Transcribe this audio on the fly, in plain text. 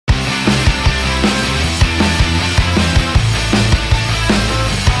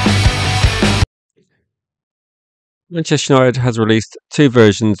Manchester United has released two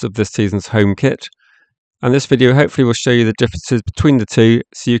versions of this season's home kit, and this video hopefully will show you the differences between the two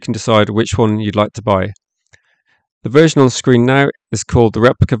so you can decide which one you'd like to buy. The version on screen now is called the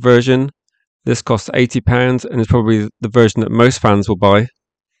Replica version. This costs £80 and is probably the version that most fans will buy.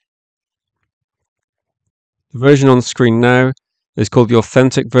 The version on screen now is called the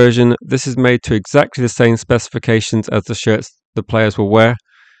Authentic version. This is made to exactly the same specifications as the shirts the players will wear,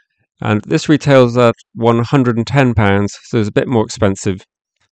 and this retails at £110, so it's a bit more expensive.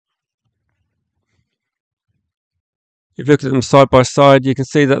 If you look at them side by side, you can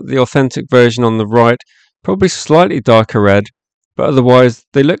see that the Authentic version on the right, probably slightly darker red, but otherwise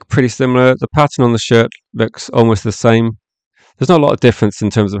they look pretty similar. The pattern on the shirt looks almost the same. There's not a lot of difference in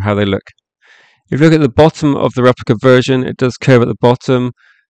terms of how they look. If you look at the bottom of the Replica version, it does curve at the bottom.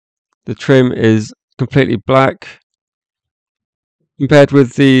 The trim is completely black. Compared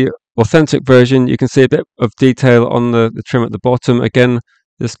with the Authentic version, you can see a bit of detail on the trim at the bottom. Again,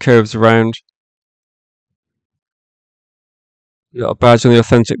 this curves around. You've got a badge on the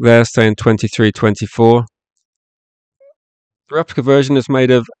Authentic there saying 2324. The Replica version is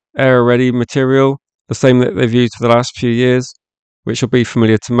made of air-ready material, the same that they've used for the last few years, which will be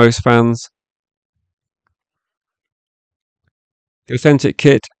familiar to most fans. The Authentic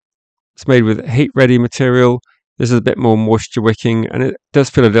kit is made with heat-ready material. This is a bit more moisture wicking, and it does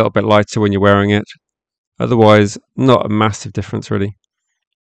feel a little bit lighter when you're wearing it. Otherwise, not a massive difference really.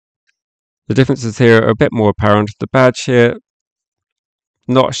 The differences here are a bit more apparent. The badge here,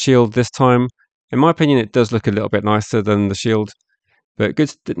 not a shield this time. In my opinion, it does look a little bit nicer than the shield, but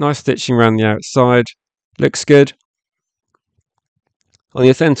good, nice stitching around the outside. Looks good. On the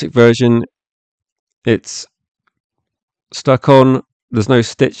Authentic version, it's stuck on. There's no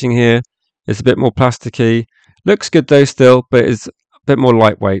stitching here. It's a bit more plasticky. Looks good though still, but it's a bit more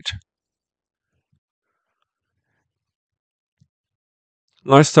lightweight.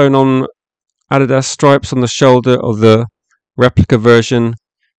 Nice sewn on Adidas stripes on the shoulder of the Replica version.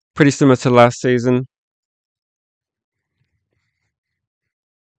 Pretty similar to last season.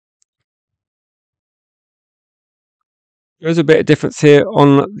 There's a bit of difference here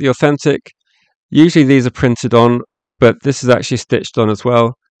on the Authentic. Usually these are printed on, but this is actually stitched on as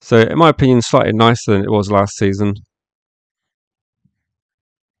well. So in my opinion, slightly nicer than it was last season.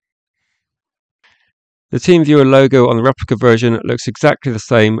 The Team Viewer logo on the Replica version looks exactly the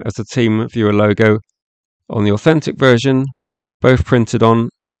same as the Team Viewer logo on the Authentic version, both printed on.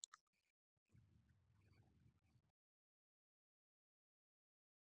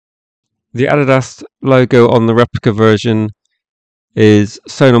 The Adidas logo on the Replica version is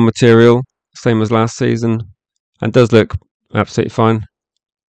sewn on material, same as last season, and does look absolutely fine.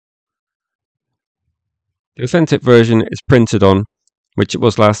 The Authentic version is printed on, which it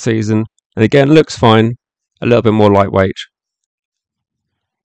was last season, and again looks fine, a little bit more lightweight.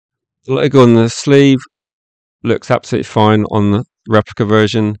 The logo on the sleeve looks absolutely fine on the Replica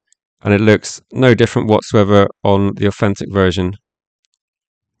version, and it looks no different whatsoever on the Authentic version.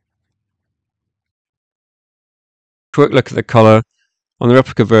 Quick look at the collar on the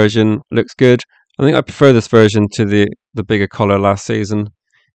Replica version, looks good. I think I prefer this version to the bigger collar last season.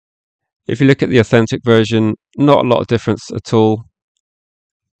 If you look at the Authentic version, not a lot of difference at all.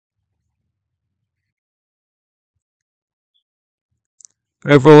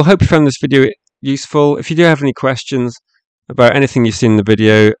 Overall, I hope you found this video useful. If you do have any questions about anything you've seen in the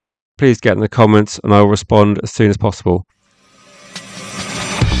video, please get in the comments and I'll respond as soon as possible.